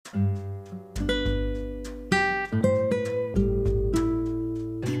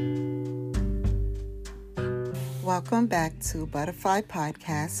Welcome back to Butterfly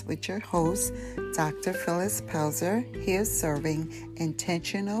Podcast with your host, Dr. Phyllis Pelzer, here serving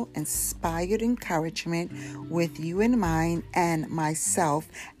intentional, inspired encouragement with you in mind and myself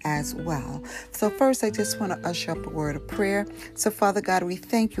as well. So first, I just want to usher up a word of prayer. So Father God, we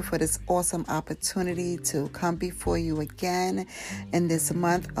thank you for this awesome opportunity to come before you again in this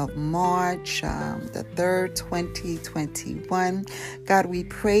month of March, the 3rd, 2021. God, we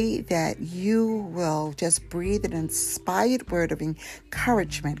pray that you will just breathe an inspired word of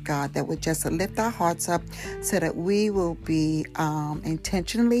encouragement, God, that would just lift our hearts up so that we will be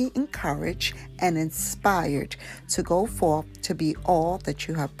intentionally encouraged and inspired to go forth to be all that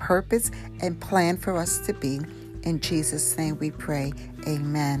you have purposed and planned for us to be. In Jesus' name we pray.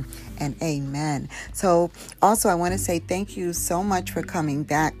 Amen and amen. So also I want to say thank you so much for coming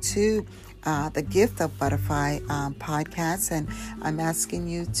back to the Gift of Butterfly podcast, and I'm asking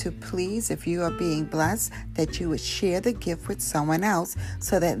you to please, if you are being blessed, that you would share the gift with someone else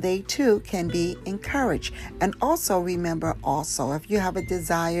so that they too can be encouraged. And also remember, if you have a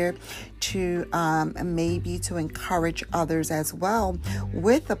desire to maybe to encourage others as well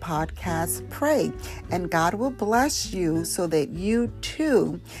with the podcast, pray, and God will bless you so that you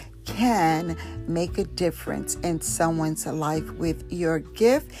too can make a difference in someone's life with your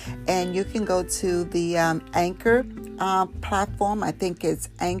gift. And you can go to the Anchor platform. I think it's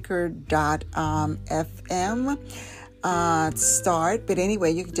anchor.fm start. But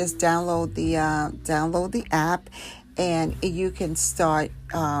anyway, you can just download the app, and you can start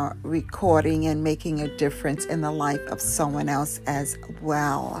recording and making a difference in the life of someone else as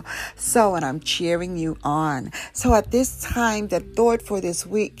well. So, and I'm cheering you on. So at this time, the thought for this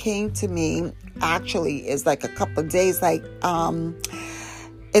week came to me, actually is like a couple of days,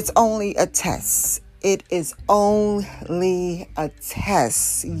 it's only a test. It is only a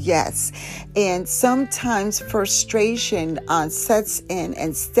test, yes. And sometimes frustration sets in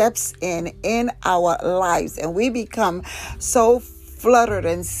and steps in our lives, and we become so fluttered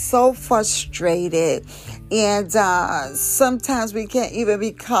and so frustrated. And sometimes we can't even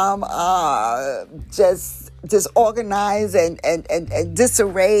become just disorganized and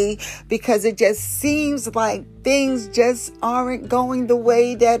disarray, because it just seems like things just aren't going the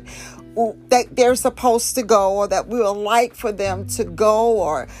way that they're supposed to go, or that we would like for them to go,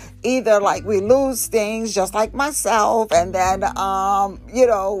 or either like we lose things, just like myself, and then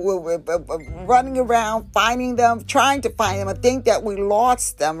we're running around finding them, trying to find them, and think that we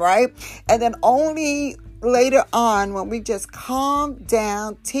lost them, right? And then only later on, when we just calm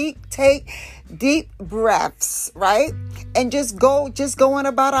down, take deep breaths, right? And just going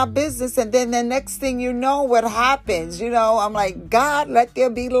about our business. And then the next thing you know, what happens? I'm like, God, let there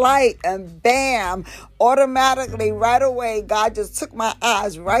be light. And bam, automatically, right away, God just took my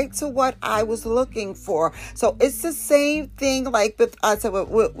eyes right to what I was looking for. So it's the same thing like with us,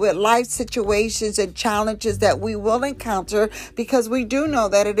 with life situations and challenges that we will encounter, because we do know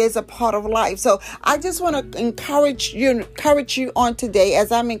that it is a part of life. So I just want to encourage you on today,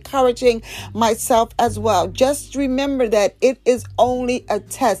 as I'm encouraging myself as well. Just remember that it is only a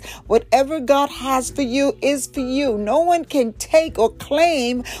test. Whatever God has for you is for you. No one can take or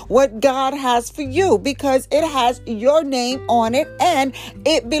claim what God has for you, because it has your name on it and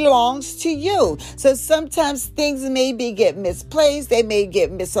it belongs to you. So sometimes things maybe get misplaced, they may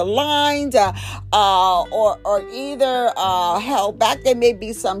get misaligned, or either held back. There may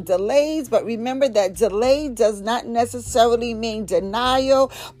be some delays, but remember that delay does not necessarily mean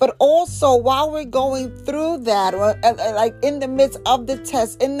denial. But also, while we're going through that, or like in the midst of the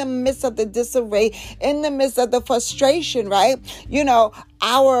test, in the midst of the disarray, in the midst of the frustration, right?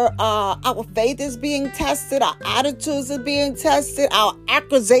 Our faith is being tested, our attitudes are being tested, our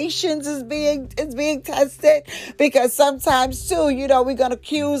accusations is being tested, because sometimes too, we're gonna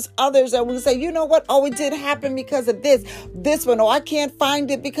accuse others, and we say, you know what? Oh, it did happen because of this one. Oh, I can't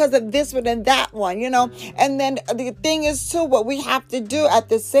find it because of this one and that one. And then the thing is too, what we have to do at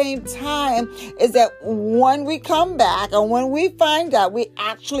the same time is that when we come back, and when we find out we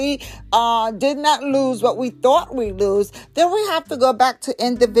actually did not lose what we thought we lose, then we have to go back to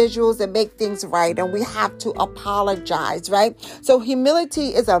individuals and make things right, and we have to apologize, right? So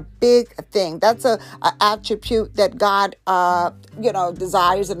humility is a big thing. That's a attribute that God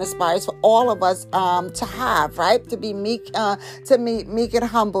desires and aspires for all of us to have, right? To be meek, meek and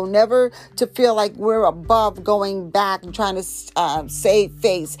humble, never to feel like we're above going back and trying to save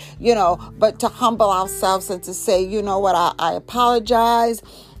face, but to humble ourselves and to say, you know what, I apologize.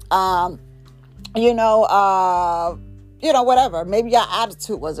 whatever. Maybe our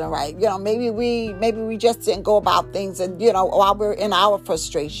attitude wasn't right. Maybe we just didn't go about things, and while we're in our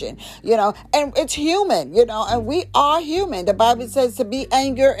frustration, and it's human, and we are human. The Bible says to be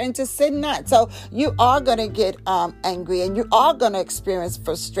angry and to sin not. So you are going to get angry, and you are going to experience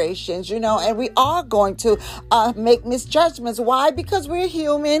frustrations, and we are going to make misjudgments. Why? Because we're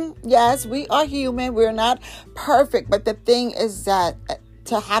human. Yes, we are human. We're not perfect. But the thing is that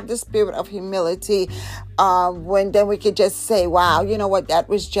to have the spirit of humility, when then we could just say, wow, you know what, that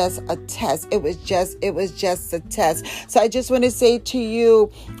was just a test. It was just a test. So I just want to say to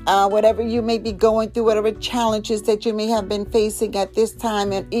you, whatever you may be going through, whatever challenges that you may have been facing at this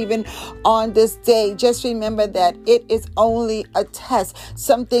time and even on this day, just remember that it is only a test.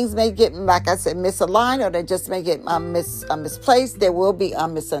 Some things may get, like I said, misaligned, or they just may get misplaced. There will be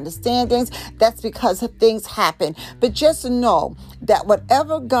misunderstandings. That's because things happen. But just know that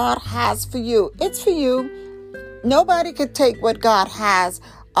whatever God has for you, it's for you. Nobody could take what God has,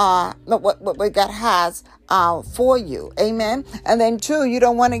 what God has for you. Amen. And then too, you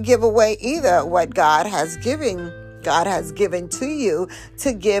don't want to give away either what God has given to you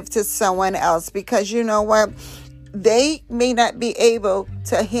to give to someone else, because you know what? They may not be able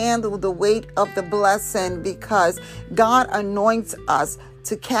to handle the weight of the blessing, because God anoints us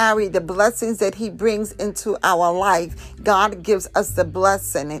to carry the blessings that he brings into our life. God gives us the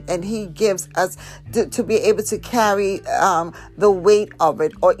blessing, and he gives us to be able to carry the weight of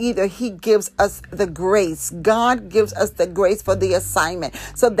it, or either he gives us the grace. God gives us the grace for the assignment.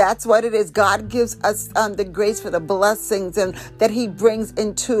 So that's what it is. God gives us the grace for the blessings and that he brings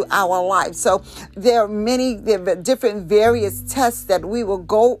into our life. So there are different various tests that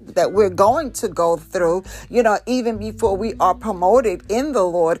we're going to go through, even before we are promoted in the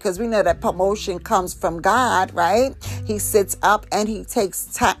Lord, because we know that promotion comes from God, right? He sits up and he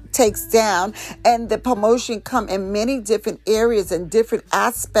takes down, and the promotion come in many different areas and different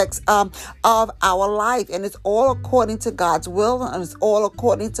aspects of our life, and it's all according to God's will, and it's all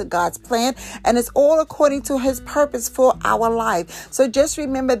according to God's plan, and it's all according to his purpose for our life. So just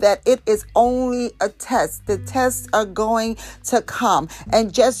remember that it is only a test. The tests are going to come,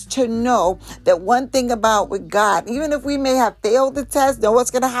 and just to know that one thing about with God, even if we may have failed the test, know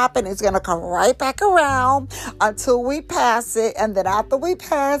what's going to happen. It's going to come right back around until we pass it, and then after we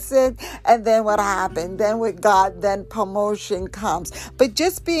pass it, and then what happened? Then with God, then promotion comes. But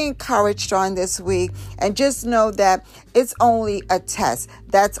just be encouraged on this week, and just know that it's only a test.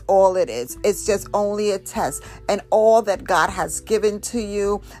 That's all it is. It's just only a test. And all that God has given to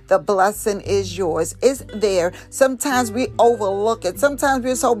you, the blessing is yours. It's there. Sometimes we overlook it. Sometimes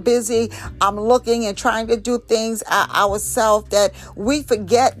we're so busy looking and trying to do things ourselves that we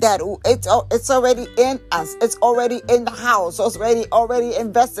forget that it's already in us. It's already in the house. It's already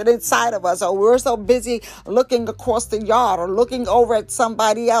invested inside of us. Or we're so busy looking across the yard or looking over at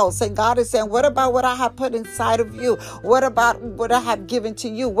somebody else. And God is saying, what about what I have put inside of you? What about what I have given to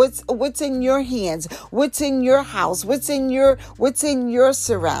you? What's in your hands? What's in your house? What's in your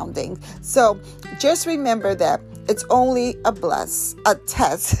surroundings? So just remember that it's only a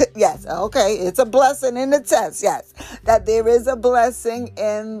test. Yes. Okay. It's a blessing in the test. Yes. That there is a blessing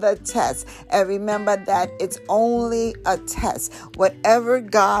in the test. And remember that it's only a test. Whatever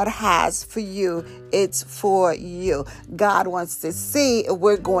God has for you, it's for you. God wants to see if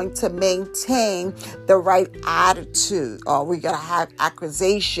we're going to maintain the right attitude, or we're going to have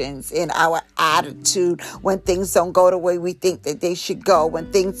accusations in our attitude when things don't go the way we think that they should go,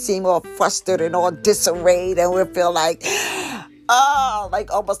 when things seem all frustrated and all disarrayed, and we feel like,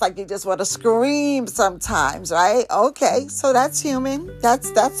 almost like you just want to scream sometimes, right? Okay, so that's human.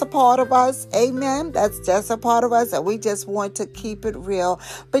 That's a part of us. Amen. That's just a part of us, and we just want to keep it real.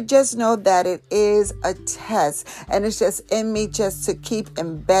 But just know that it is a test, and it's just in me just to keep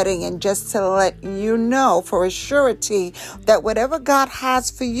embedding and just to let you know for a surety that whatever God has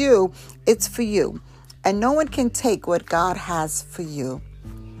for you, it's for you. And no one can take what God has for you.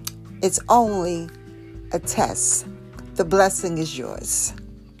 It's only a test. The blessing is yours.